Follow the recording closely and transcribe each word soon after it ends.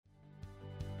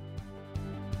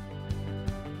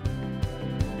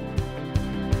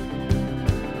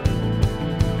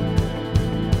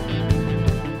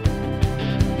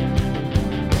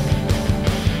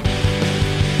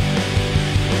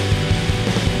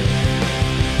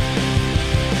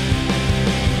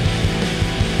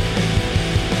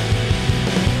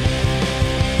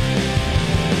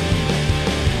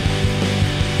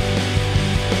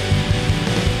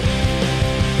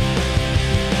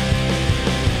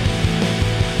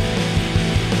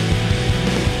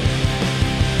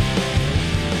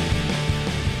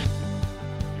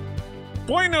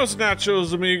Buenos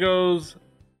nachos, amigos,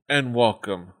 and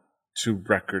welcome to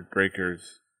Record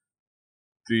Breakers,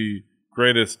 the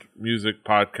greatest music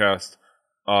podcast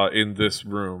in this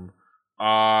room.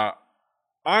 I'm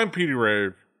Petey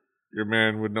Rave, your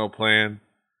man with no plan.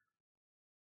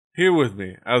 Here with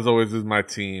me, as always, is my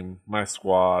team, my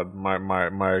squad,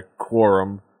 my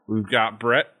quorum. We've got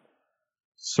Brett.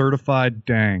 Certified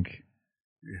dank.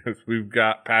 Yes, we've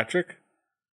got Patrick.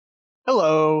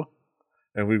 Hello.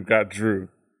 And we've got Drew.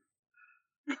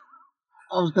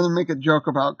 I was going to make a joke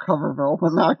about Coverville,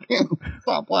 but now I can't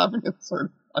stop laughing at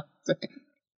Certified Dank.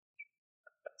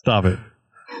 Stop it.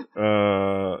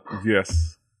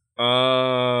 Yes.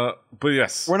 But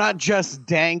yes. We're not just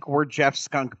dank, we're Jeff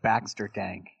Skunk Baxter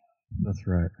dank. That's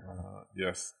right.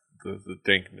 Yes. The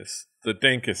dankness. The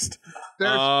dankest.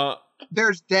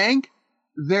 There's dank,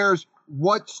 there's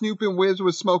what Snoop and Wiz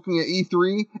was smoking at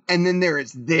E3, and then there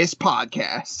is this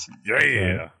podcast.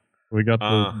 Yeah. We got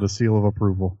the seal of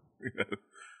approval.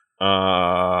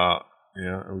 Yeah,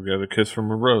 we got a kiss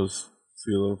from a rose.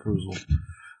 Seal of approval.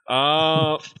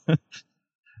 Okay.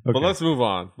 But let's move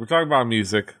on. We're talking about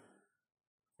music.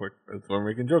 We're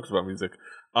making jokes about music.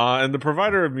 And the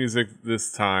provider of music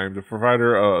this time, the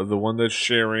provider, the one that's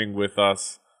sharing with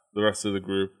us, the rest of the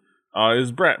group,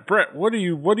 is Brett. Brett, what are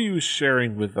you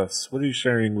sharing with us? What are you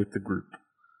sharing with the group?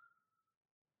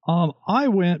 I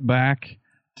went back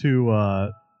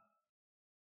to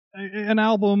an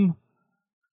album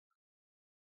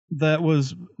that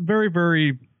was very,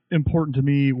 very important to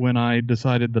me when I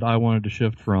decided that I wanted to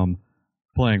shift from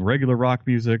playing regular rock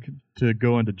music to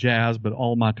go into jazz, but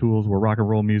all my tools were rock and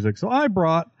roll music. So I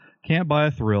brought Can't Buy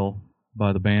a Thrill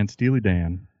by the band Steely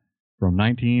Dan from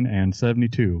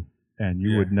 1972. And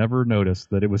you would never notice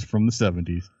that it was from the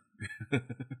 70s.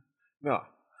 No.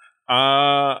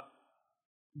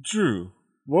 Drew,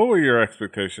 what were your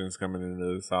expectations coming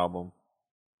into this album?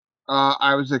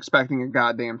 I was expecting a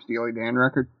goddamn Steely Dan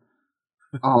record.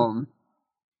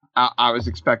 I was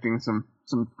expecting some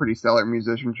pretty stellar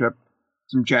musicianship,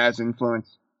 some jazz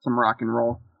influence, some rock and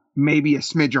roll, maybe a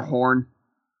smidge of horn.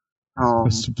 A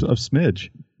smidge.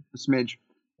 A smidge.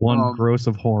 One gross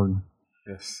of horn.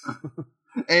 Yes.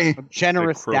 A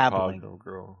generous dabbling.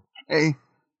 A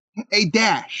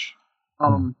dash.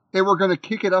 They were going to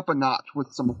kick it up a notch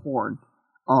with some horn.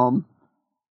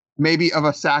 Maybe of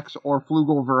a sax or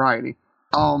flugel variety.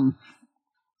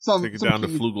 Take it down to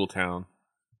Flugel Town.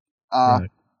 Right.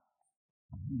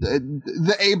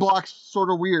 The A block's sort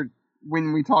of weird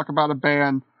when we talk about a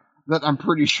band that I'm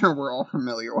pretty sure we're all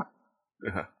familiar with.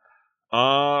 Yeah.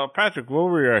 Patrick, what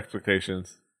were your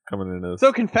expectations coming into this?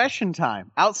 So, confession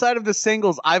time. Outside of the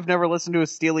singles, I've never listened to a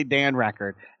Steely Dan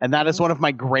record, and that is one of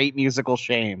my great musical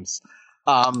shames.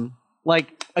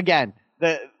 Again,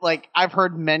 I've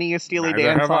heard many a Steely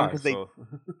Dan song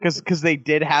because they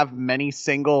did have many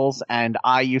singles, and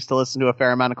I used to listen to a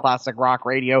fair amount of classic rock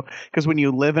radio. Because when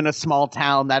you live in a small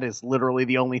town, that is literally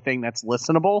the only thing that's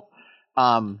listenable.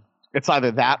 It's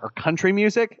either that or country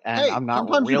music, and I'm not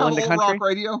real into country. Rock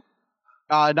radio.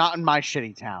 Not in my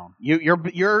shitty town.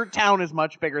 Your town is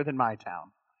much bigger than my town.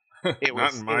 It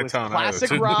was, not in my town.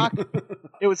 Classic rock.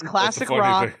 It was classic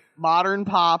rock, modern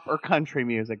pop, or country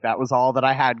music. That was all that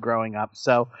I had growing up.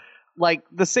 So,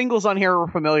 the singles on here were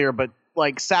familiar, but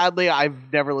sadly,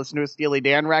 I've never listened to a Steely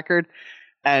Dan record.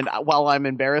 And while I'm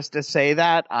embarrassed to say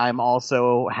that, I'm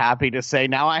also happy to say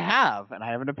now I have, and I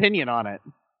have an opinion on it.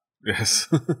 Yes.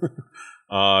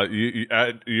 You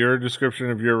add your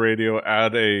description of your radio.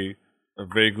 Add a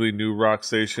vaguely new rock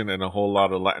station and a whole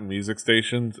lot of Latin music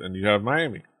stations, and you have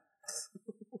Miami.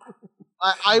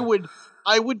 I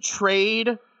would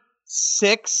trade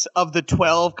 6 of the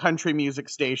 12 country music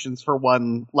stations for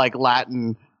one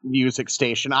Latin music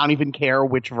station. I don't even care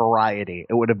which variety.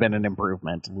 It would have been an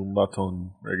improvement.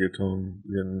 Lumbaton, reggaeton,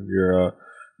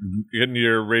 getting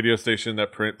your radio station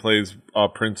that plays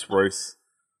Prince Royce.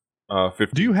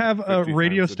 50, do you have a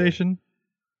radio station?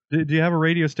 Do you have a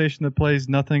radio station that plays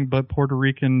nothing but Puerto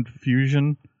Rican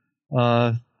fusion?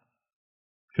 Because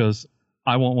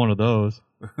I want one of those.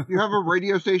 You have a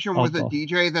radio station with a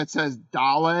DJ that says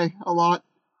Dale a lot?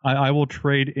 I will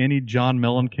trade any John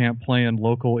Mellencamp playing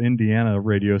local Indiana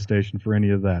radio station for any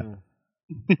of that.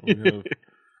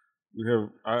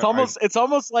 It's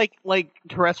almost like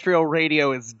terrestrial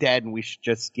radio is dead and we should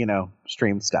just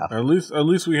stream stuff. At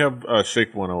least we have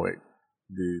Shake 108,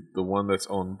 the one that's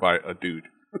owned by a dude.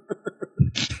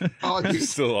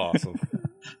 He's still awesome.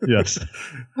 Yes.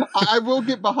 I will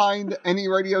get behind any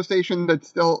radio station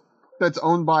that's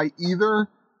owned by either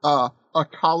a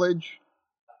college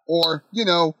or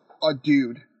a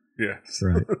dude. Yes.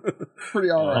 Right. Pretty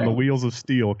all right. On the wheels of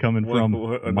steel coming from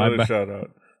another shout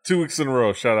out. 2 weeks in a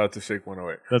row. Shout out to Shake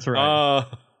 108. That's right.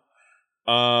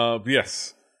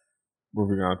 Yes.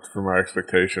 Moving on from our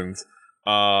expectations,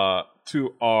 to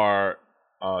our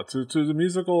to the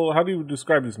musical. How do you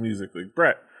describe this musically,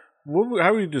 Brett?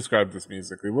 How would you describe this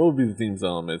musically? What would be the themes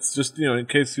elements? Just in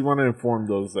case you want to inform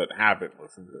those that haven't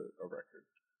listened to a record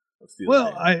of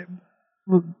Steely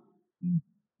Dan.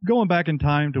 Going back in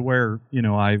time to where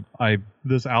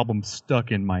this album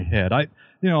stuck in my head. I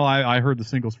heard the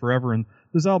singles forever, and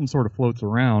this album sort of floats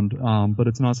around, but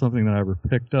it's not something that I ever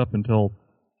picked up until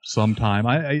sometime.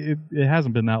 It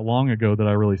hasn't been that long ago that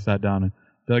I really sat down and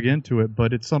dug into it,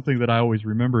 but it's something that I always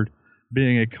remembered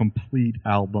being a complete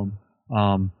album.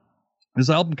 This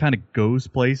album kind of goes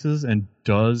places and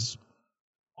does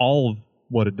all of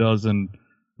what it does in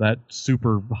that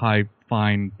super high,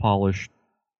 fine, polished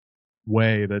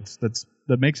way that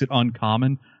makes it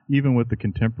uncommon, even with the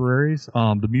contemporaries.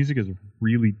 The music is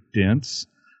really dense,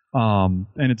 and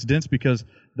it's dense because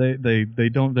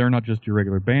they're not just your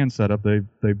regular band setup.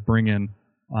 They bring in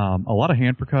a lot of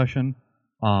hand percussion.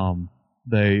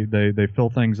 They fill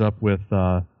things up with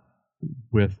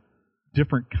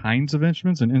different kinds of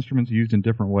instruments and instruments used in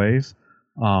different ways.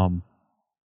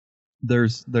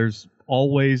 There's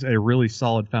always a really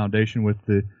solid foundation with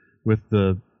the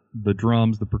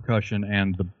drums, the percussion,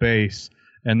 and the bass,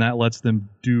 and that lets them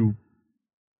do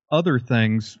other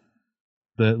things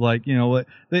that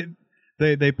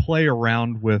they play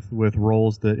around with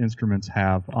roles that instruments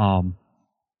have.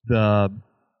 They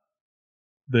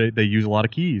use a lot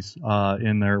of keys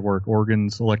in their work: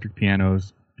 organs, electric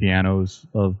pianos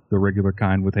of the regular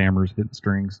kind with hammers hitting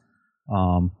strings.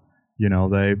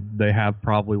 They have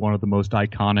probably one of the most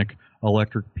iconic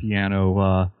electric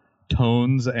piano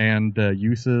tones and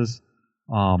uses.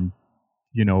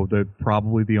 They're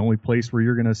probably the only place where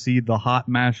you're going to see the hot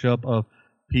mashup of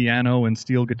piano and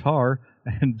steel guitar,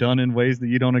 and done in ways that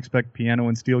you don't expect piano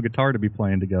and steel guitar to be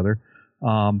playing together.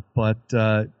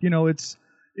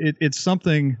 It's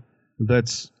something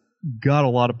that's got a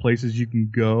lot of places you can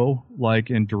go,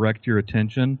 and direct your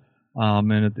attention.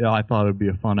 I thought it'd be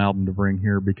a fun album to bring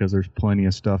here because there's plenty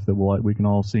of stuff that we can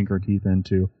all sink our teeth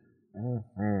into.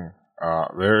 Mm-hmm.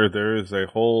 There is a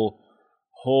whole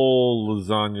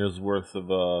lasagna's worth of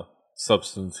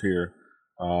substance here.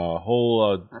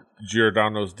 Whole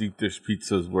Giordano's deep dish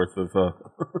pizza's worth of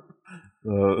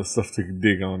stuff to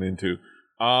dig on into.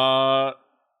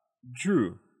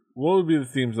 Drew, what would be the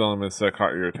themes elements that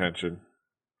caught your attention?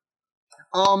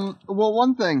 Well,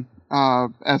 one thing,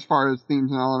 as far as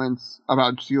themes and elements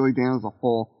about Steely Dan as a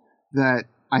whole that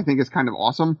I think is kind of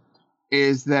awesome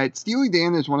is that Steely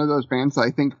Dan is one of those bands that I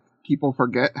think people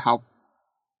forget how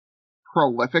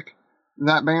prolific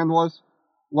that band was.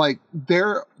 I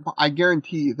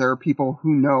guarantee there are people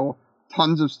who know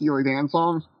tons of Steely Dan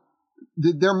songs.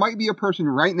 There might be a person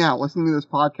right now listening to this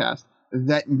podcast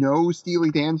that knows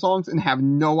Steely Dan songs and have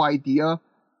no idea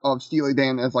of Steely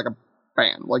Dan as a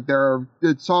band. There are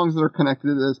songs that are connected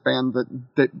to this band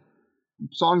that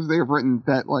songs they have written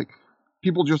that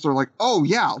people just are oh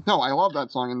yeah, no, I love that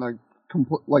song, and they're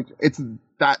it's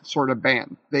that sort of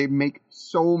band. They make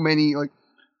so many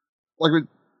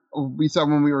we said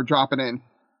when we were dropping in,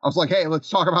 I was hey, let's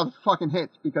talk about the fucking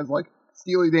hits, because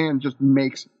Steely Dan just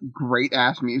makes great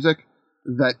ass music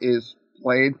that is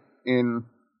played in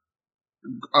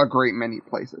a great many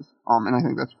places. And I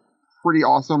think that's pretty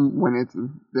awesome when it's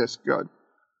this good.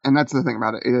 And that's the thing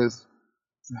about it. It is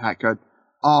that good.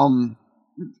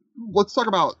 Let's talk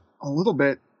about a little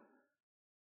bit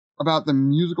about the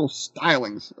musical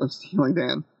stylings of Steely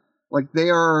Dan. They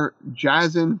are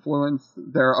jazz influenced.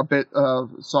 They're a bit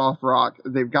of soft rock.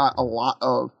 They've got a lot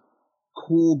of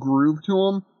cool groove to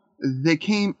them. They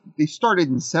started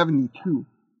in 72.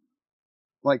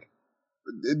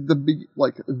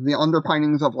 The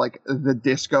underpinnings of the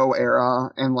disco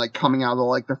era and coming out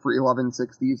of the free love in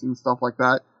 60s and stuff like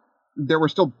that. There were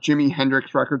still Jimi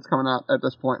Hendrix records coming out at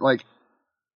this point.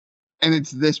 And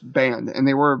it's this band, and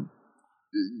they were,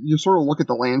 you sort of look at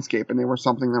the landscape, and they were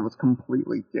something that was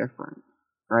completely different,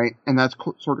 right? And that's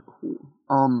sort of cool.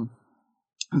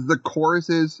 The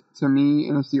choruses, to me,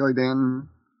 in a Steely Dan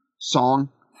song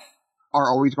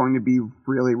are always going to be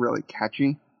really, really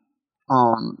catchy.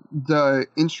 The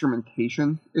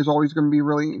instrumentation is always going to be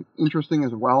really interesting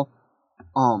as well.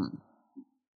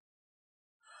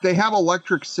 They have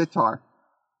electric sitar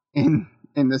in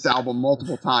this album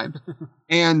multiple times.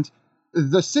 And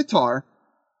the sitar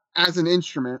as an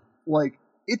instrument,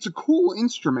 it's a cool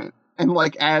instrument. And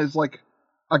as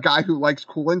a guy who likes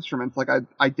cool instruments,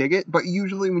 I dig it. But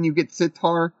usually when you get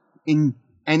sitar in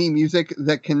any music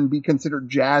that can be considered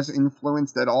jazz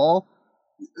influenced at all,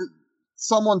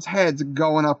 someone's head's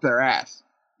going up their ass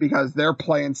because they're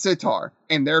playing sitar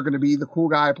and they're going to be the cool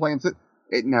guy playing sitar.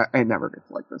 It never gets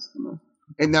like this to me.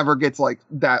 It never gets like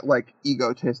that, like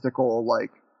egotistical,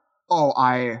 like, oh,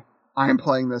 I am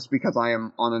playing this because I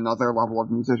am on another level of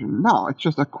musician. No, it's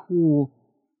just a cool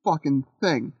fucking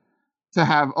thing to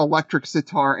have electric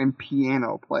sitar and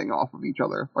piano playing off of each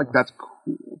other. Like, that's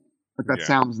cool. Like, that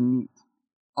sounds neat.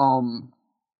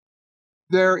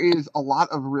 There is a lot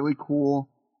of really cool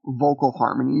vocal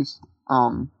harmonies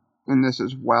in this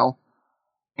as well.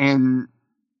 And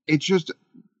it's just,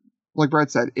 like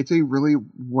Brett said, it's a really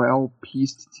well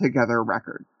pieced together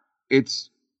record. It's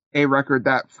a record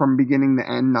that from beginning to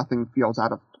end, nothing feels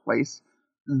out of place.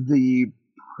 The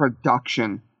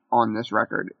production on this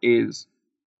record is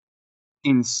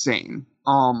insane.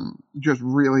 Just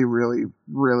really, really,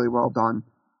 really well done.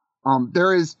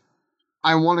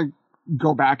 I want to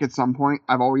go back at some point.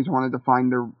 I've always wanted to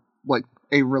find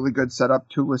a really good setup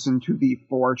to listen to the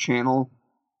 4-channel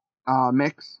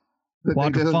mix.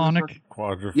 Quadraphonic.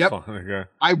 Yep. Yeah.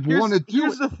 I want to do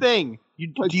Here's the thing.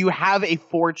 Do you have a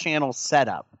 4-channel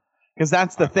setup? Because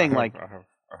that's the thing. I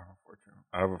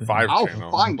have a 5-channel.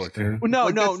 I'll find it.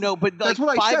 No. But that's like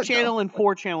what I said, 5-channel and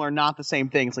 4-channel are not the same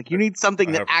things. Like you need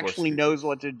something that actually knows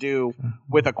what to do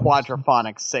with a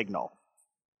quadraphonic signal.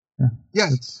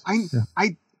 Yes,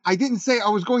 I didn't say I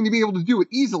was going to be able to do it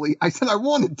easily. I said I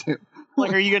wanted to.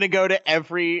 Like, are you going to go to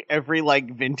every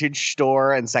like vintage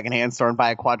store and secondhand store and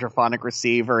buy a quadraphonic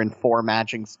receiver and 4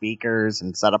 matching speakers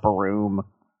and set up a room?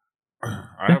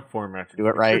 I have 4 matching. Do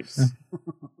it right.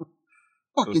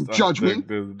 Fucking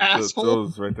judgment, asshole.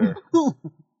 Those right there.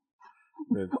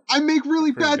 I make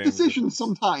really bad decisions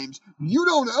sometimes. You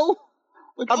don't know.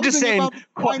 Like, I'm just saying,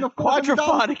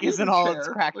 quadraphonic isn't all it's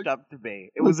cracked up to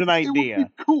be. It was an idea.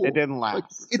 Cool. It didn't last. Like,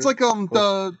 it's like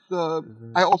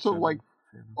I also like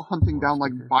hunting down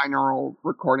like binaural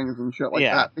recordings and shit like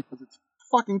that because it's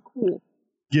fucking cool.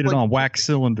 Get it on wax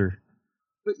cylinder.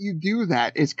 But you do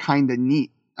that is kind of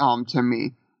neat to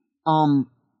me.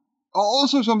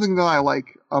 Also something that I like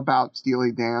about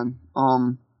Steely Dan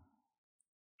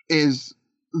is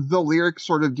the lyrics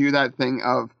sort of do that thing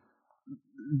of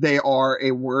they are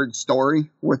a word story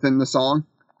within the song,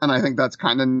 and I think that's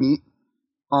kind of neat.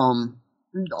 All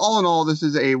in all, this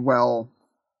is a well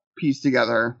pieced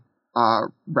together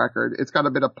record. It's got a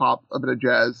bit of pop, a bit of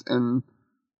jazz, and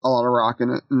a lot of rock in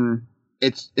it, and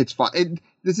it's fun.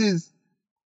 This is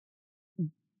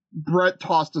Brett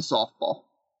tossed a softball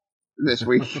this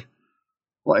week.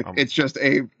 It's just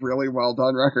a really well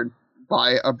done record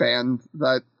by a band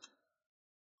that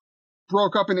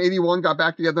broke up in 81, got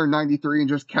back together in 93, and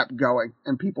just kept going.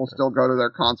 And people still go to their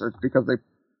concerts because they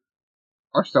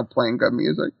are still playing good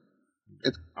music.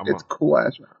 It's cool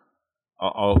ass.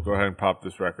 I'll go ahead and pop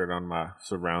this record on my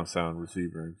surround sound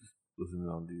receiver and just listen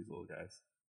on these little guys.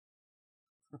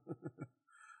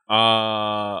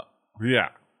 Yeah,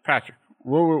 Patrick,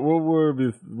 what were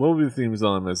the themes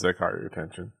elements that caught your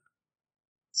attention?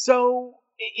 So,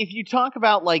 if you talk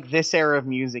about like this era of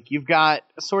music, you've got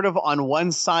sort of on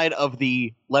one side of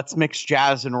the let's mix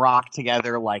jazz and rock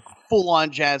together, like full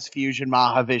on jazz fusion,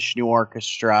 Mahavishnu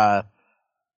Orchestra,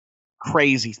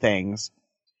 crazy things.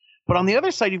 But on the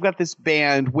other side, you've got this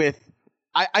band with,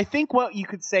 I think what you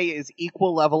could say is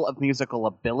equal level of musical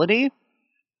ability,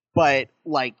 but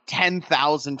like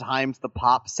 10,000 times the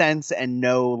pop sense and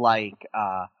no like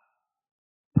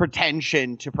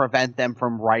pretension to prevent them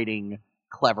from writing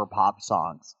clever pop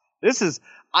songs.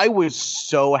 I was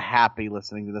so happy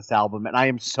listening to this album, and I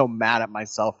am so mad at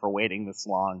myself for waiting this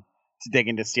long to dig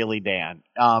into Steely Dan.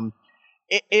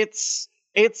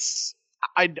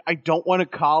 I don't want to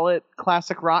call it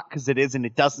classic rock because it isn't.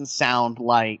 It doesn't sound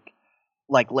like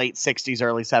late 60s,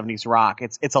 early 70s rock.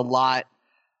 It's a lot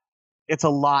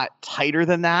tighter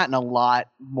than that and a lot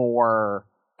more,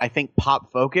 I think,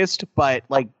 pop focused. But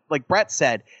like Brett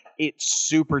said, it's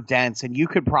super dense, and you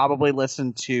could probably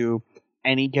listen to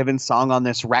any given song on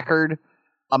this record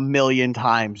a million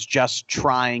times just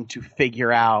trying to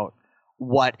figure out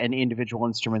what an individual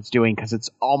instrument's doing, because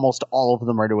it's almost all of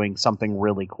them are doing something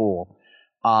really cool.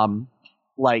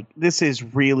 This is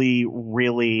really,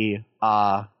 really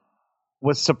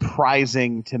was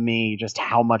surprising to me just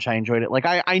how much I enjoyed it. Like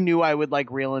I knew I would like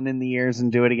Reelin' in the Years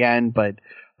and do it again, but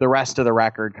the rest of the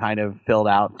record kind of filled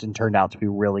out and turned out to be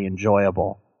really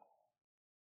enjoyable.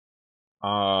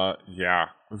 Yeah,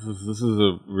 this is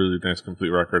a really nice complete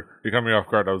record. It caught me off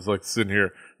guard. I was like sitting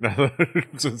here now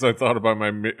since I thought about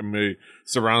my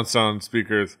surround sound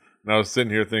speakers, and I was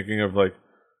sitting here thinking of like,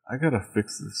 I gotta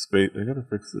fix the space. I gotta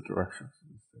fix the directions of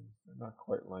these things. They're not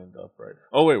quite lined up right.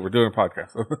 Oh wait, we're doing a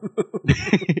podcast.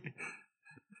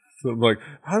 So I'm like,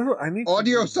 I need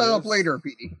audio set up later,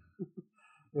 Petey.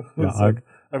 It's like,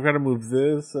 I've got to move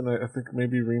this, and I think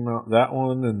maybe remount that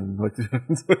one, and like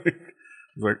it's like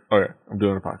okay, I'm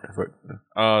doing a podcast. Like,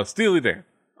 Steely Dan.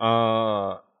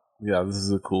 Yeah, this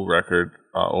is a cool record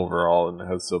overall, and it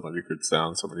has so many good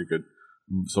sounds, so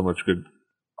much good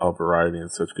variety,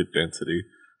 and such good density.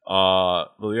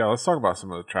 But yeah, let's talk about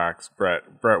some of the tracks. Brett,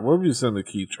 what would you send the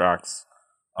key tracks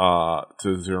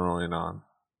to zero in on?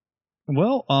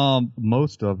 Well,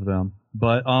 most of them,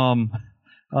 but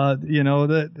you know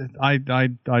that I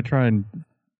try and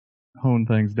hone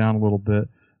things down a little bit.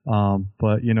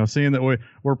 But you know, seeing that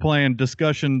we're playing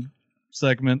discussion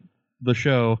segment the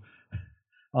show,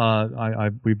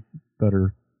 we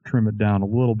better trim it down a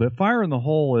little bit. Fire in the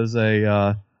Hole is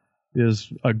that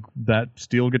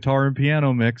steel guitar and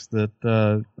piano mix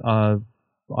that I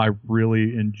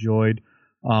really enjoyed.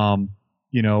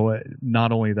 You know,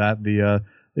 not only that, the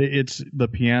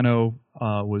piano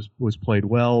was played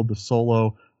well. The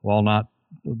solo, while not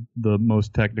the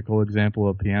most technical example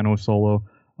of piano solo,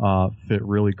 fit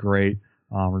really great.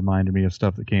 Reminded me of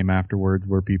stuff that came afterwards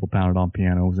where people pounded on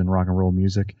pianos in rock and roll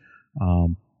music.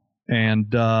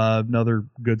 And another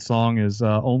good song is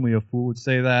Only a Fool Would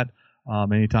Say That.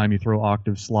 Anytime you throw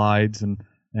octave slides and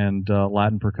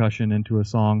Latin percussion into a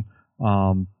song,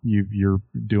 you're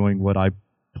doing what I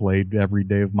played every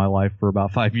day of my life for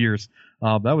about 5 years.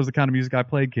 That was the kind of music I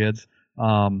played, kids.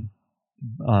 Like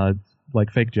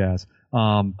fake jazz,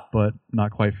 but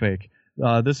not quite fake.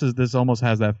 This almost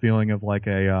has that feeling of like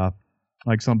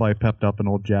like somebody pepped up an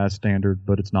old jazz standard,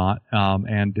 but it's not.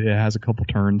 And it has a couple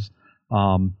turns.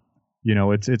 You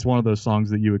know, it's one of those songs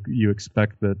that you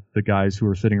expect that the guys who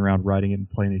are sitting around writing it and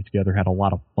playing it together had a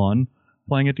lot of fun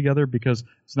playing it together, because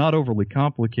it's not overly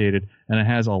complicated and it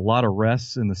has a lot of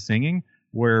rests in the singing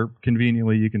where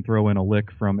conveniently you can throw in a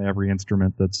lick from every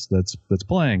instrument that's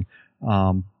playing.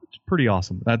 It's pretty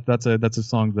awesome. That's a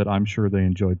song that I'm sure they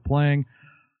enjoyed playing.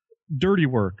 Dirty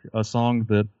Work, a song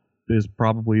that is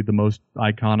probably the most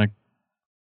iconic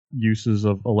uses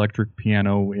of electric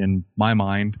piano in my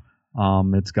mind.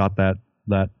 It's got that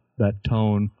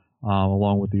tone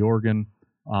along with the organ.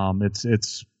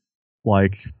 It's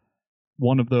like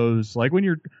one of those, like when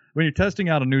you're testing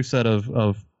out a new set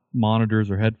of monitors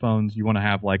or headphones, you want to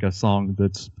have like a song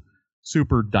that's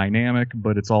super dynamic,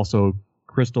 but it's also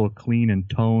crystal clean in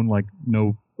tone, like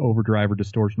no overdrive or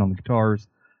distortion on the guitars.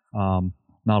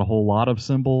 Not a whole lot of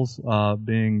cymbals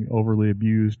being overly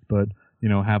abused, but you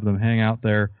know, have them hang out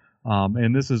there.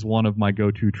 And this is one of my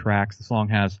go-to tracks. The song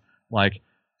has like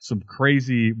some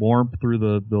crazy warmth through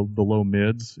the low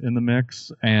mids in the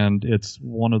mix, and it's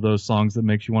one of those songs that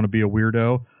makes you want to be a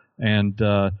weirdo and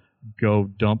go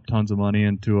dump tons of money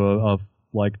into a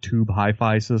like tube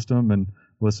hi-fi system and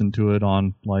listen to it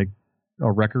on like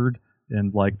a record in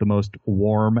like the most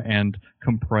warm and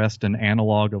compressed and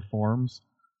analog of forms.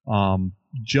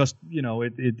 Just, you know,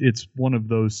 it's one of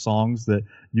those songs that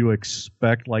you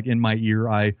expect, like in my ear,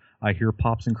 I hear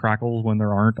pops and crackles when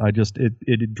there aren't.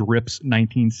 It drips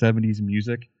 1970s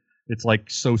music. It's like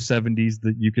so 70s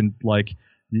that you can, like,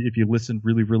 if you listen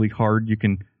really, really hard, you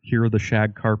can hear the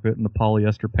shag carpet and the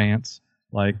polyester pants.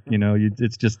 Like, you know,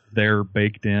 it's just there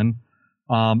baked in.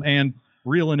 And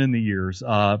Reelin' in the Years,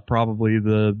 probably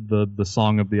the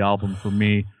song of the album for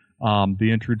me.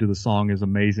 The intro to the song is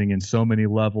amazing in so many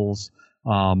levels.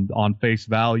 On face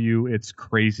value, it's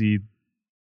crazy.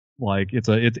 Like it's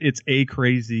a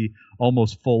crazy,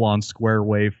 almost full on square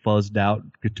wave fuzzed out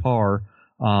guitar.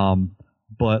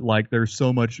 But like there's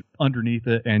so much underneath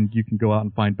it, and you can go out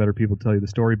and find better people to tell you the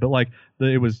story. But like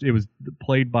it was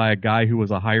played by a guy who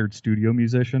was a hired studio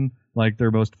musician. Like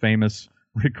their most famous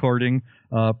recording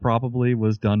probably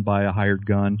was done by a hired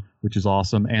gun, which is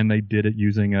awesome. And they did it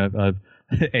using a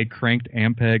cranked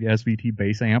Ampeg SVT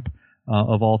bass amp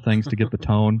of all things to get the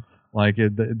tone. Like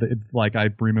like I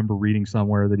remember reading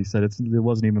somewhere that he said it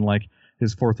wasn't even like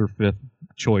his fourth or fifth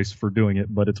choice for doing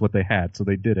it, but it's what they had, so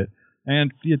they did it.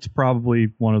 And it's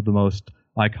probably one of the most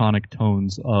iconic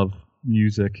tones of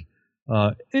music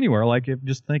anywhere. Like if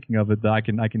just thinking of it, I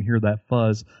can hear that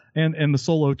fuzz, and the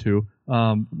solo too.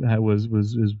 Was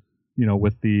you know,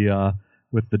 with the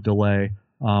delay.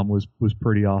 Was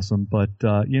pretty awesome, but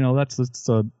you know, that's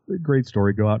a great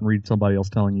story. Go out and read somebody else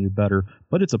telling you better,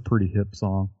 but it's a pretty hip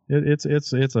song. It's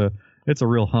a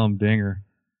real humdinger.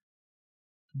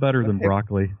 Better than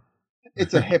Broccoli.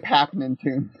 It's a hip happening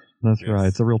tune. That's right.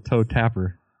 It's a real toe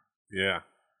tapper. Yeah,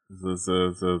 it's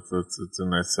a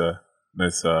nice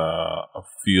a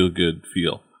feel good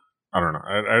feel. I don't know.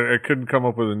 I couldn't come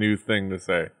up with a new thing to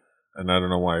say, and I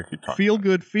don't know why I keep talking. Feel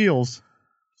good feels.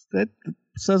 That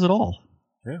says it all.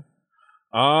 Yeah.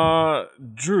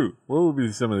 Drew, what would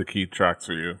be some of the key tracks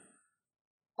for you?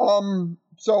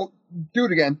 So do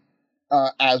it again,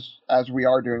 as we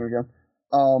are doing it again.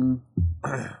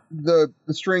 The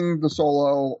string, the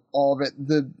solo, all of it,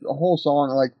 the whole song,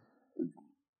 like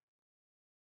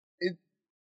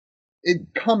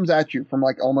it comes at you from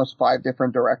like almost 5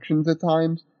 different directions at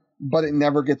times, but it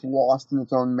never gets lost in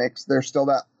its own mix. There's still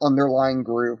that underlying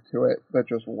groove to it that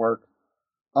just works.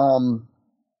 I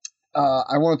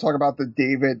want to talk about the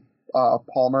David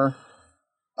Palmer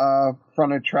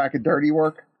fronted track of Dirty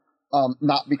Work.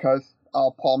 Not because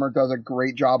Palmer does a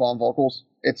great job on vocals.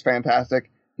 It's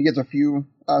fantastic. He gets a few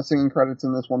singing credits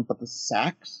in this one, but the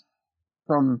sax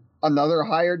from another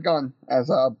hired gun,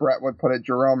 as Brett would put it,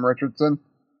 Jerome Richardson.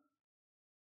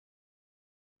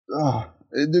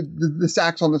 The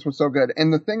sax on this was so good.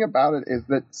 And the thing about it is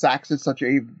that sax is such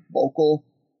a vocal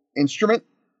instrument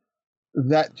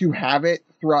that to have it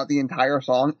throughout the entire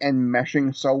song and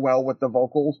meshing so well with the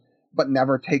vocals, but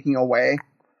never taking away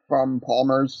from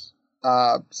Palmer's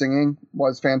singing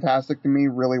was fantastic to me.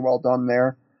 Really well done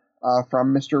there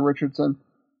from Mr. Richardson.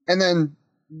 And then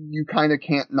you kind of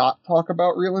can't not talk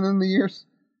about Reelin' in the Years.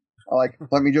 Like,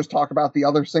 let me just talk about the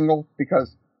other single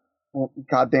because, well,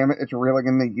 God damn it, it's Reeling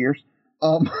in the Years.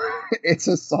 It's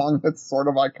a song that's sort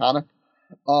of iconic.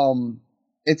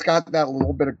 It's got that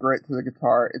little bit of grit to the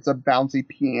guitar. It's a bouncy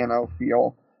piano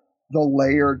feel. The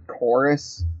layered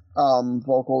chorus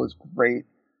vocal is great.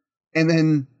 And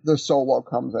then the solo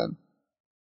comes in.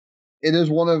 It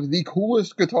is one of the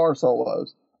coolest guitar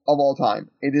solos of all time.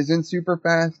 It isn't super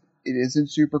fast. It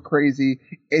isn't super crazy.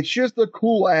 It's just a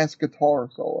cool-ass guitar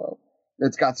solo.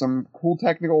 It's got some cool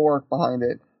technical work behind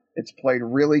it. It's played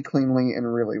really cleanly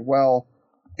and really well.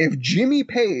 If Jimmy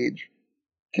Page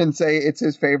can say it's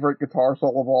his favorite guitar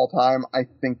solo of all time, I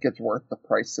think it's worth the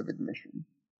price of admission.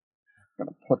 I'm going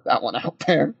to put that one out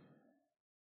there.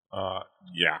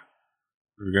 Yeah.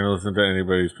 If we're going to listen to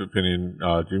anybody's opinion,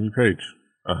 Jimmy Page.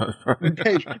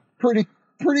 Page, pretty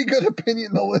good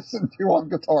opinion to listen to on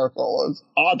guitar solos,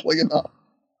 oddly enough.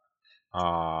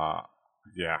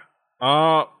 Yeah.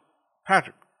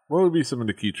 Patrick, what would be some of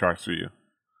the key tracks for you?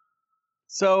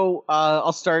 So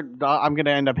I'll start. I'm going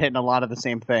to end up hitting a lot of the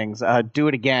same things. Do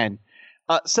it again.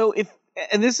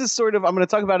 And this is sort of, I'm going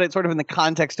to talk about it sort of in the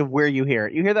context of where you hear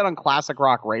it. You hear that on classic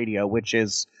rock radio, which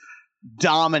is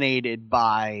dominated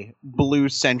by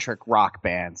blues-centric rock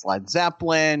bands, Led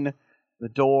Zeppelin, The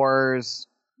Doors,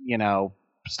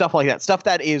 stuff like that. Stuff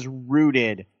that is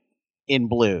rooted in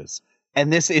blues.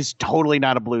 And this is totally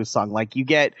not a blues song. Like, you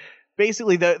get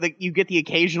basically you get the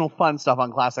occasional fun stuff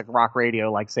on classic rock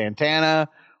radio, like Santana,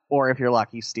 or if you're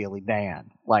lucky, Steely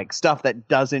Dan. Like, stuff that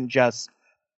doesn't just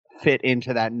fit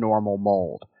into that normal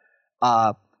mold.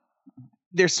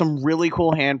 There's some really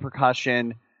cool hand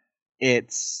percussion.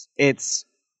 It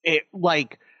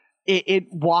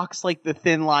walks like the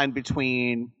thin line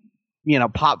between,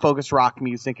 pop focused rock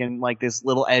music and like this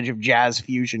little edge of jazz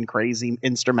fusion, crazy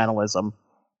instrumentalism.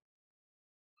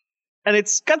 And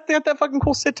it's got that fucking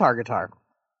cool sitar guitar,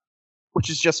 which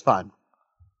is just fun.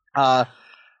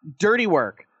 Dirty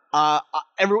Work.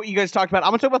 Everyone you guys talked about, I'm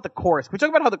going to talk about the chorus. Can we talk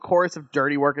about how the chorus of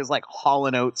Dirty Work is like Hall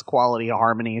 & Oates quality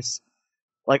harmonies?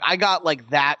 Like, I got like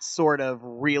that sort of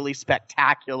really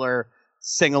spectacular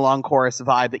sing-along chorus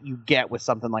vibe that you get with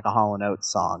something like a Hall &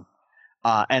 Oates song.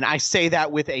 And I say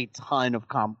that with a ton of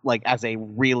as a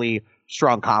really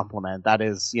strong compliment. That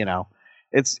is,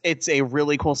 it's a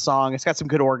really cool song. It's got some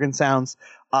good organ sounds.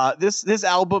 This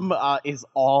album is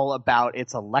all about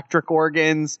its electric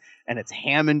organs and its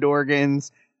Hammond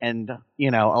organs and,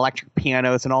 electric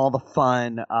pianos and all the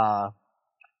fun,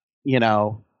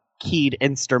 keyed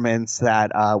instruments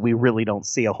that we really don't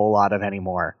see a whole lot of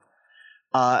anymore.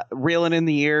 Reelin' in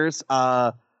the Years,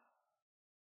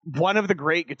 one of the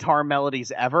great guitar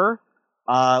melodies ever.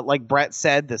 Like Brett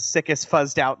said, the sickest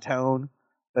fuzzed out tone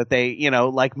that they,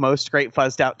 like most great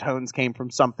fuzzed out tones came from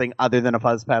something other than a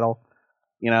fuzz pedal.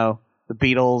 The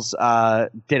Beatles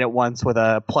did it once with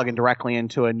plugging directly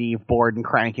into a Neve board and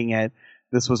cranking it.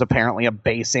 This was apparently a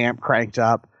bass amp cranked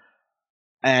up.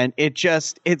 And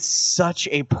it's such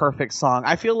a perfect song.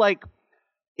 I feel like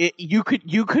you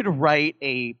could write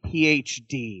a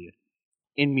PhD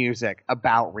in music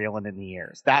about Reelin' in the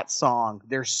Years. That song,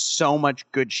 there's so much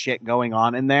good shit going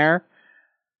on in there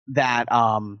that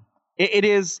it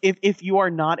is, if you are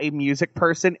not a music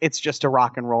person, it's just a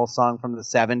rock and roll song from the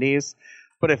 70s.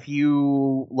 But if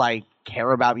you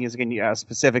care about music and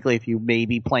specifically if you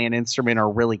maybe play an instrument or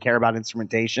really care about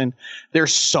instrumentation,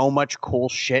 there's so much cool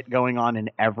shit going on in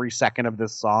every second of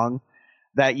this song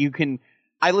that you can.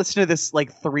 I listened to this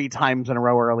 3 times in a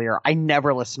row earlier. I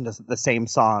never listened to the same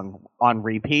song on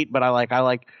repeat, but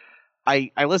I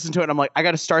I listened to it and I'm like, I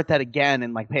got to start that again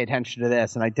and like pay attention to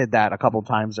this. And I did that a couple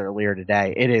times earlier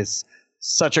today. It is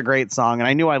such a great song. And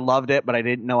I knew I loved it, but I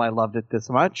didn't know I loved it this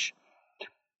much.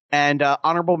 And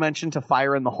honorable mention to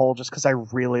Fire in the Hole, just because I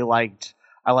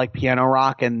like piano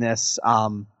rock, and this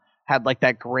had like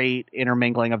that great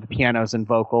intermingling of the pianos and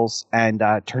vocals, and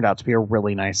turned out to be a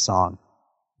really nice song.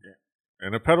 Yeah.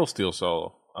 And a pedal steel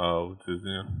solo, which is,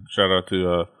 shout out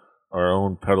to our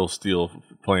own pedal steel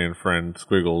playing friend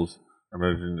Squiggles. I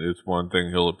imagine it's one thing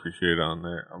he'll appreciate on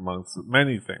there amongst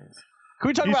many things. Can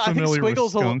we talk He's about? I think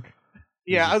Squiggles will.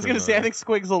 Yeah, I was going to say, I think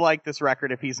Squigs will like this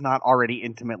record if he's not already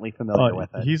intimately familiar with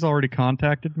it. He's already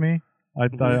contacted me.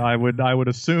 I would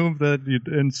assume that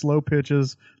in slow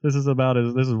pitches, this is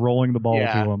rolling the ball to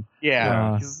him.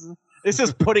 Yeah, this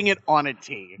is putting it on a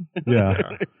tee.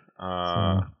 Yeah.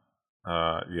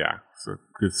 So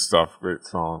good stuff, great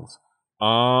songs.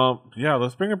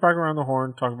 Let's bring it back around the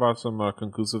horn. Talk about some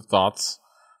conclusive thoughts.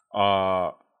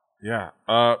 Drew,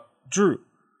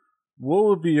 what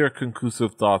would be your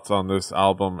conclusive thoughts on this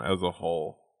album as a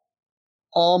whole?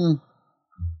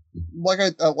 Like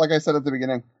I said at the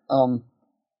beginning, and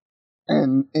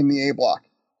in the A block,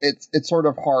 it's sort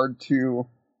of hard to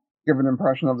give an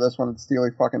impression of this when it's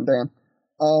Steely fucking Dan.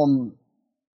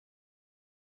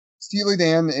 Steely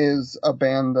Dan is a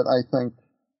band that I think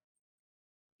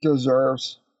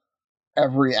deserves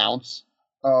every ounce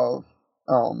of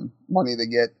money they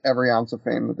get, every ounce of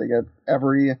fame that they get,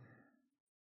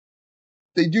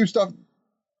 they do stuff,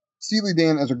 Steely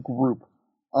Dan as a group,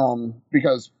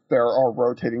 because there are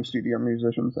rotating studio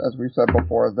musicians, as we've said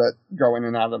before, that go in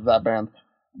and out of that band,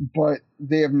 but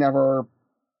they have never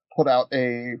put out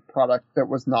a product that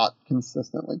was not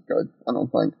consistently good, I don't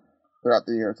think, throughout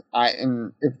the years.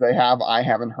 And if they have, I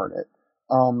haven't heard it.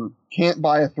 Can't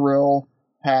Buy a Thrill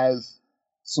has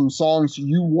some songs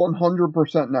you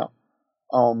 100% know.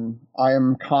 I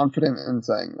am confident in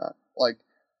saying that. Like,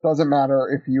 doesn't matter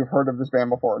if you've heard of this band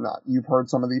before or not. You've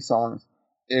heard some of these songs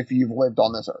if you've lived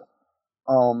on this earth.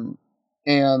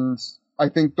 And I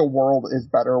think the world is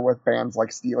better with bands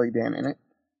like Steely Dan in it,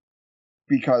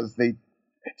 because it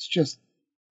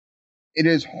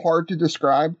is hard to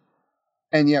describe,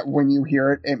 and yet when you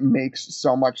hear it, it makes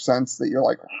so much sense that you're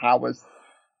like, how is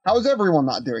everyone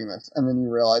not doing this? And then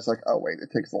you realize, like, oh wait, it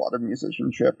takes a lot of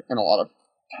musicianship and a lot of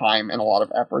time and a lot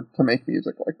of effort to make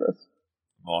music like this.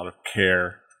 A lot of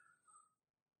care.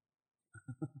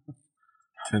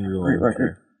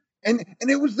 Right. And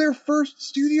it was their first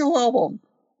studio album.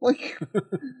 Like,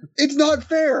 it's not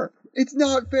fair. It's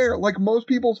not fair. Like, most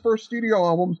people's first studio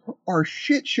albums are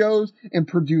shit shows and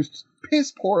produced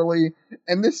piss poorly,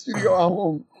 and this studio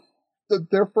album,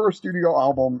 their first studio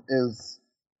album is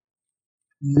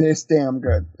this damn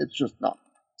good. It's just not.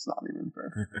 It's not even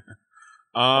fair.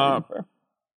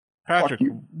 Patrick, fuck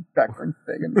you, Beckman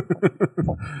Fagan.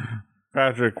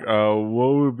 Patrick,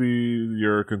 what would be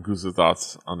your conclusive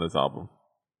thoughts on this album?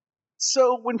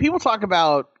 So when people talk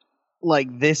about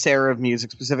like this era of music,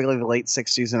 specifically the late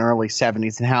 60s and early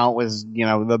 70s, and how it was,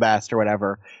 the best or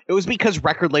whatever, it was because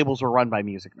record labels were run by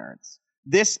music nerds.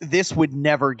 This would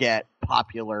never get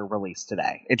popular release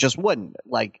today. It just wouldn't.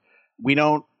 Like,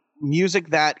 music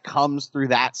that comes through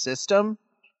that system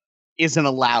isn't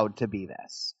allowed to be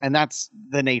this. And that's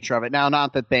the nature of it. Now,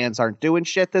 not that bands aren't doing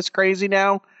shit this crazy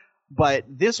now, but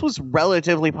this was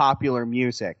relatively popular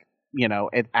music,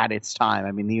 at its time.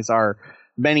 I mean,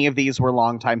 many of these were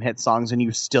longtime hit songs, and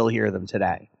you still hear them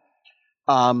today.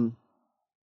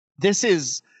 This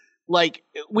is like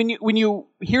when you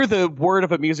hear the word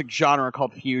of a music genre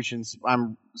called fusions.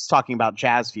 I'm talking about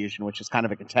jazz fusion, which is kind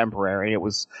of a contemporary. It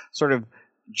was sort of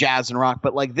jazz and rock,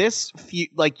 but like this,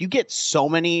 like you get so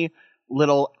many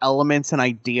little elements and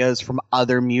ideas from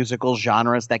other musical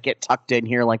genres that get tucked in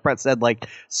here. Like Brett said, like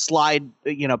slide,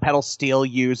 pedal steel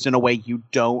used in a way you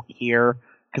don't hear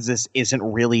because this isn't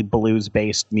really blues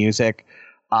based music.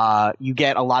 You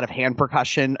get a lot of hand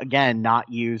percussion, again,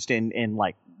 not used in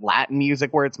like Latin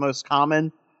music where it's most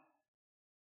common.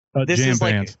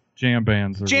 Jam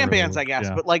bands, I guess.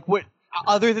 Yeah. But like, what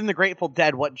other than the Grateful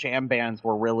Dead, what jam bands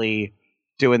were really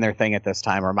doing their thing at this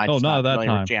time? Or am I just not that familiar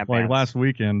time. with jam like bands? last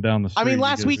weekend down the street. I mean,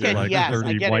 last weekend, like yes, 30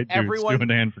 I get white it. Everyone dudes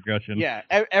doing hand percussion. Yeah,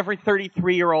 every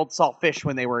 33-year-old saw Fish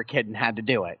when they were a kid and had to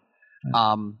do it.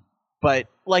 But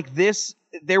like this,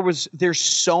 there's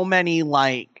so many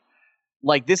like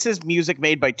this is music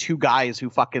made by two guys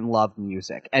who fucking love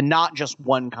music, and not just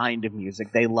one kind of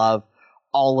music. They love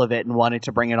all of it and wanted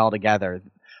to bring it all together.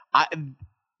 I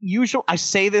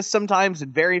say this sometimes,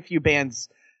 and very few bands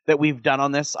that we've done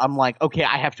on this, I'm like, okay,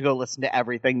 I have to go listen to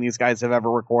everything these guys have ever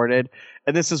recorded.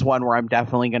 And this is one where I'm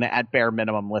definitely going to, at bare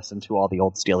minimum, listen to all the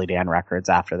old Steely Dan records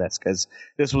after this, because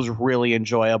this was really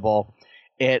enjoyable.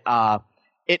 It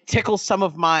tickles some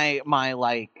of my my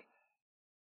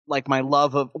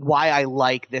love of why I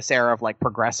like this era of like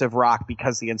progressive rock,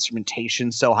 because the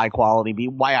instrumentation's so high quality,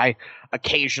 why I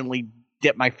occasionally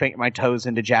dip my toes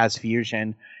into jazz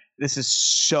fusion. This is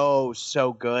so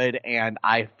good, and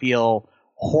I feel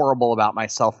horrible about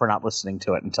myself for not listening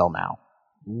to it until now.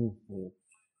 Mm-hmm. You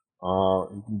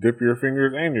can dip your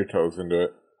fingers and your toes into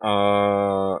it.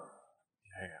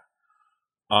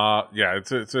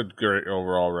 It's a great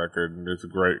overall record, and it's a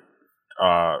great.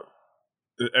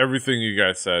 Everything you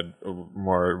guys said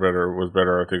was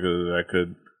better articulated than I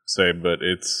could say, but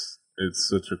it's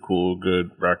such a cool,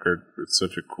 good record. It's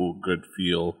such a cool, good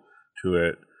feel to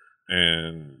it,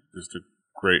 and just a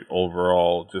great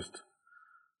overall, just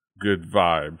good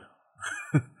vibe.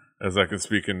 As I can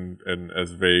speak in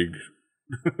as vague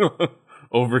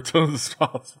overtones as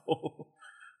possible.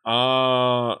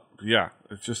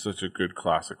 It's just such a good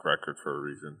classic record for a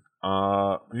reason.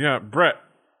 Brett,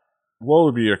 what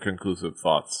would be your conclusive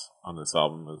thoughts on this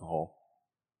album as a whole?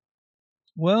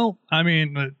 Well, I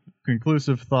mean,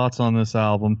 conclusive thoughts on this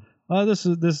album.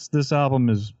 This album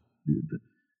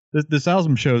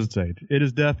shows its age. It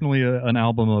is definitely an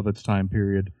album of its time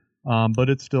period, but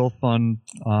it's still fun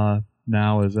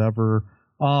now as ever.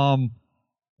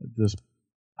 This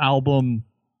album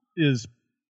is,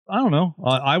 I don't know,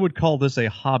 I would call this a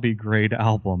hobby grade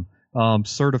album,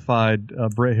 certified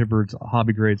Brett Hibbard's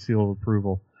hobby grade seal of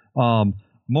approval.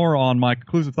 More on my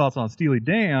conclusive thoughts on Steely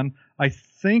Dan. I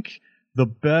think the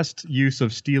best use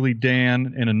of Steely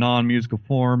Dan in a non-musical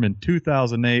form in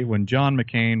 2008, when John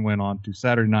McCain went on to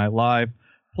Saturday Night Live,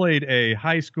 played a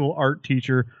high school art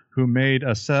teacher who made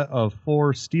a set of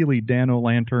 4 Steely Dano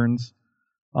lanterns.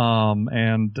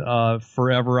 And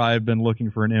forever I've been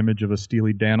looking for an image of a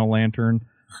Steely Dano lantern.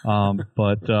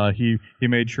 But he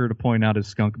made sure to point out his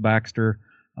Skunk Baxter.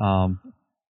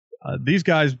 These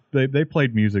guys, they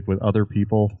played music with other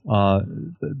people.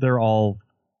 They're all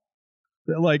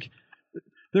like,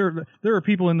 there are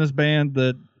people in this band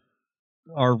that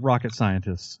are rocket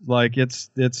scientists. Like it's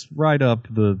right up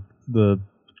the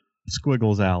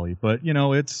Squiggles alley. But you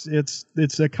know, it's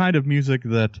a kind of music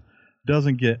that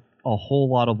doesn't get a whole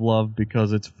lot of love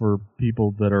because it's for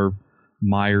people that are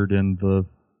mired in the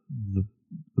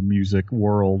music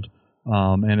world,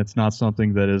 and it's not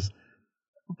something that is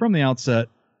from the outset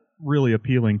really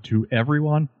appealing to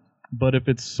everyone. But if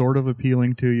it's sort of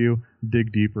appealing to you,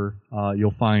 dig deeper.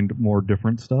 You'll find more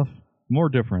different stuff. More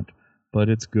different, but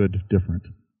it's good different.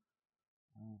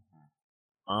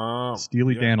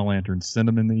 Steely Dan Lanterns. Send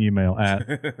them in the email at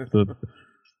the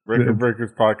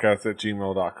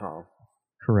RecordBreakersPodcast@gmail.com.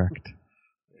 Correct.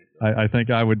 I think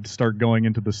I would start going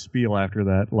into the spiel after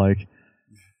that. Like,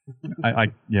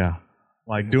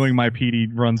 like doing my PD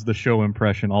runs the show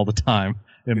impression all the time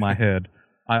in my head.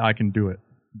 I can do it.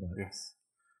 But. Yes.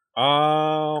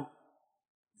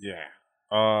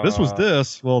 This was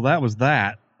this. Well, that was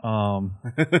that. But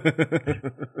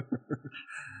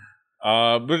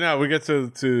now we get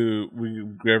to we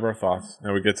gave our thoughts.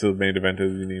 Now we get to the main event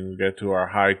of the evening. We get to our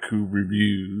haiku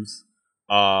reviews.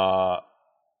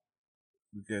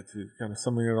 We get to kind of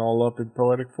summing it all up in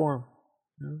poetic form.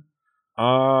 Yeah.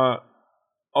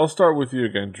 I'll start with you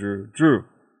again, Drew. Drew,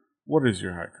 what is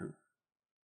your haiku?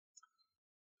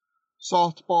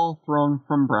 Softball thrown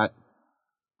from Brett.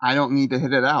 I don't need to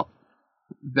hit it out.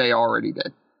 They already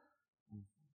did.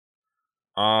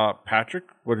 Patrick,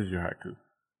 what is your haiku?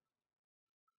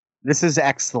 This is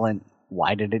excellent.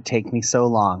 Why did it take me so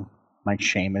long? My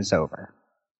shame is over.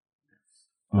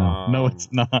 No, it's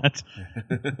not.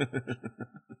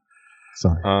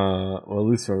 Sorry. Well, at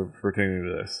least pertaining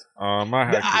to this,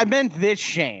 my haiku. I meant this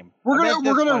shame.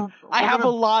 I have a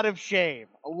lot of shame.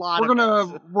 We're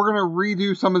gonna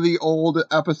redo some of the old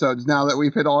episodes now that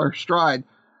we've hit all our stride.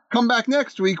 Come back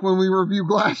next week when we review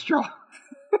Glassjaw.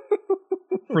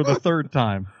 For the third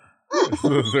time.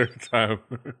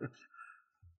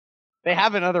 They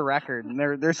have another record, and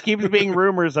there keeps being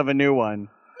rumors of a new one.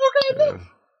 Okay.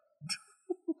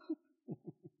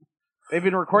 They've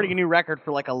been recording a new record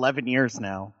for like 11 years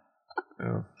now.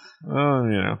 Yeah.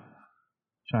 Oh,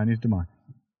 Chinese democracy.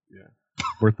 Yeah.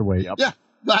 Worth the wait. Yep. Yeah,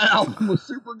 that album was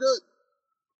super good.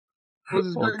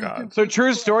 God. So,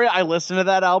 true story, I listened to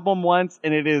that album once,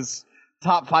 and it is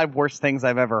top 5 worst things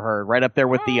I've ever heard. Right up there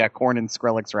with the Korn and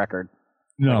Skrillex record.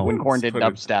 No. When Korn did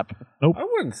dubstep. Nope. I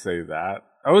wouldn't say that.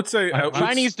 I would say...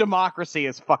 Chinese democracy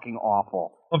is fucking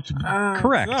awful.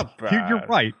 Correct. It's not bad. You're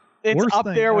right. It's Worst up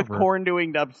thing there with ever. Korn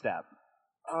doing dubstep.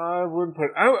 I wouldn't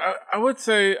put. I would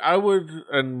say I would,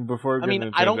 and before I mean,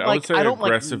 into I don't it, like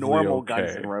would say normal okay.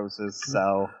 Guns N' Roses.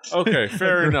 So Okay,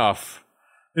 fair enough.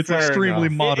 It's Fair extremely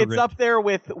enough. moderate. it's up there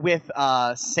with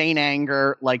Saint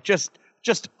Anger, like just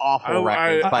awful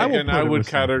records. I will and put I it would with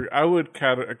some.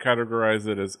 categorize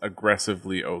it as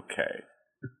aggressively okay.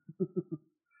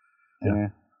 Yeah.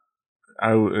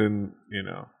 I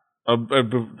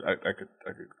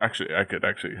could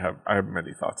actually have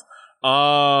many thoughts.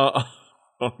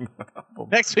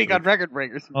 Next week on Record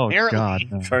Breakers. Oh apparently, God,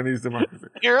 no. Chinese democracy.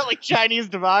 apparently Chinese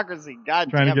democracy.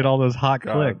 God Trying to damn get it. all those hot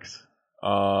God. clicks.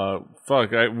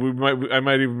 Fuck. I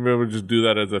might even be able to just do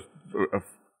that as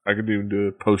I could even do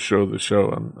a post show of the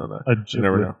show on that. You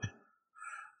never know.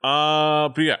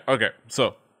 But yeah, okay.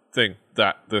 So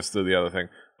this to the other thing.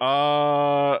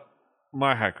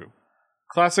 My haiku.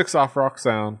 Classic soft rock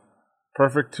sound.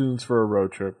 Perfect tunes for a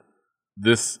road trip.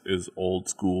 This is old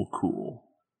school cool.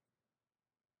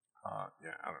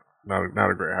 Yeah, I don't know.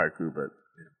 Not a great haiku, but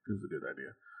it was a good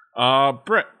idea.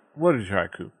 Brett, what is your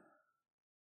haiku?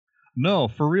 No,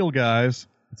 for real, guys.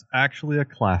 It's actually a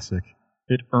classic.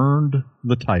 It earned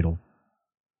the title,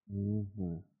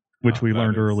 which we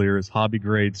learned earlier is hobby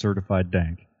grade certified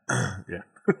dank. Yeah.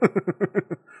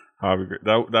 Hobby grade.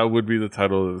 That would be the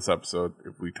title of this episode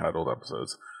if we titled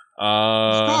episodes. He's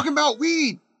talking about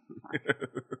weed.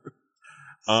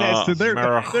 So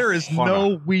there is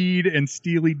no weed and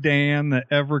Steely Dan that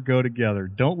ever go together.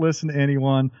 Don't listen to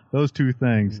anyone. Those two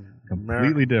things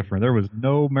completely different. There was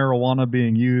no marijuana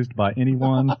being used by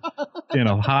anyone in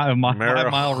a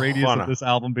 5-mile radius of this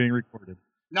album being recorded.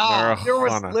 No, there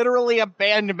was literally a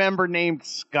band member named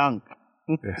Skunk.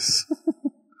 Yes.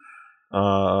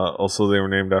 Also, they were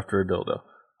named after a dildo,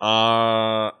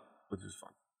 which is fun.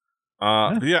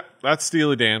 But yeah, that's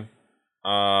Steely Dan.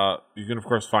 You can of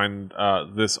course find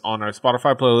this on our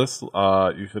Spotify playlist.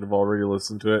 You should have already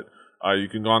listened to it. You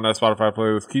can go on that Spotify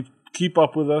playlist. Keep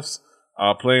up with us.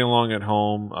 Playing along at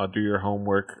home. Do your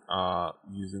homework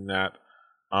using that.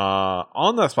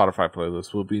 On that Spotify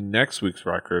playlist will be next week's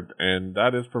record, and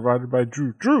that is provided by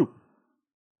Drew. Drew,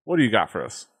 what do you got for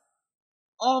us?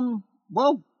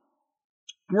 Well,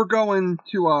 we're going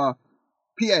to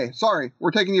PA. Sorry,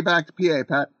 we're taking you back to PA,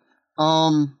 Pat.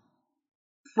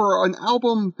 For an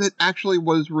album that actually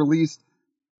was released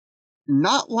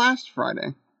not last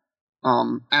Friday,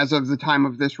 as of the time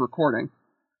of this recording,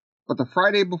 but the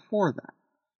Friday before that,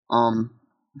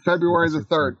 February the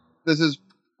 3rd. This is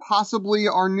possibly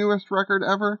our newest record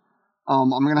ever. I'm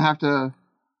going to have to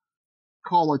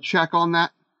call a check on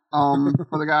that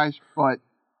for the guys, but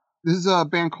this is a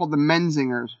band called the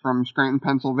Menzingers from Scranton,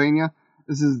 Pennsylvania.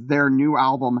 This is their new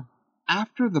album,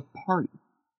 After the Party,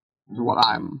 is what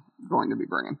I'm going to be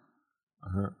bringing.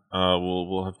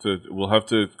 We'll have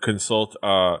to consult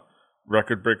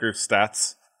Record Breaker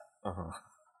Stats.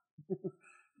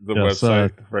 The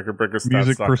website recordbreakerstats.com.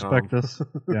 Music prospectus.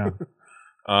 Yeah.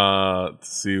 To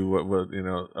see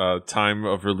what time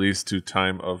of release to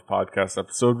time of podcast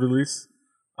episode release,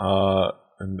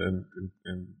 and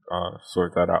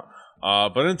sort that out.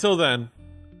 But until then,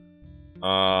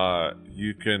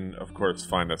 you can of course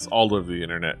find us all over the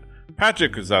internet.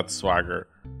 Patrick is at Swagger.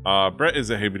 Brett is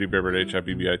at HeyBittyBibbard,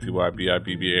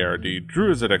 HIBBITYBIBBARD.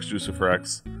 Drew is at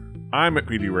XJuciferX. I'm at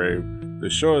PD Rave. The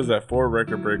show is at 4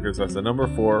 Record Breakers. That's the number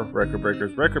 4 Record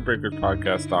Breakers.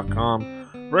 RecordBreakersPodcast.com.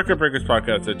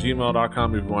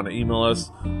 RecordBreakersPodcast@gmail.com if you want to email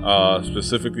us.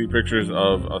 Specifically pictures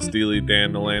of Steely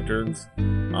Dan the Lanterns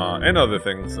and other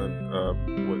things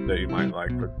that you might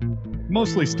like. But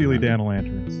mostly Steely Dan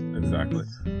Lanterns. Exactly.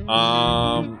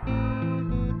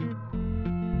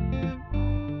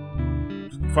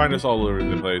 Find us all over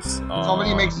the place.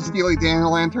 Somebody makes a Steely Dan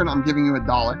lantern, I'm giving you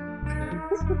 $1.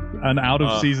 An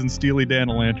out-of-season Steely Dan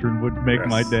lantern would make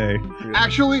my day. Yeah.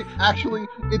 Actually,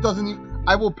 it doesn't.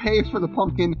 I will pay for the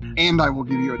pumpkin, and I will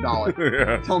give you $1.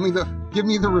 Yeah. Give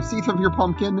me the receipt of your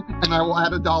pumpkin, and I will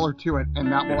add $1 to it,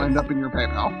 and that will end up in your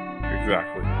PayPal.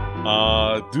 Exactly.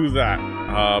 Do that.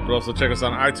 But also check us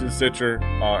on iTunes, Stitcher,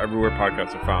 everywhere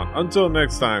podcasts are found. Until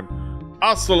next time,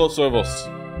 hasta los huevos.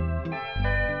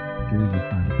 Did you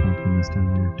find a pumpkin this time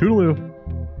of year? Toodaloo.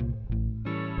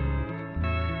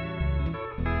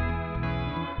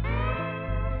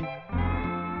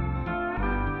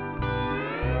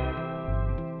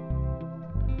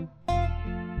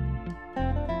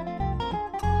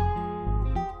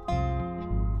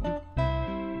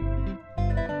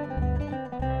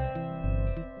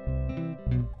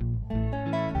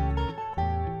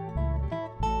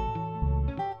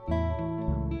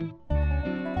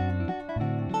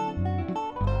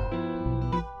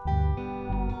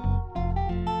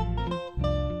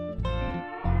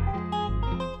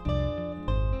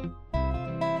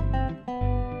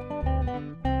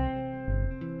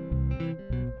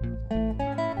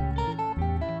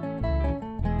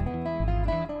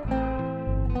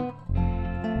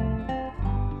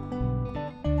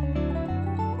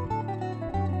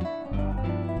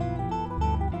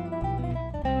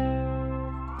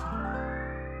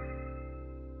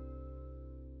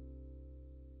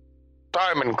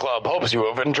 Diamond Club hopes you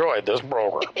have enjoyed this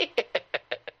program.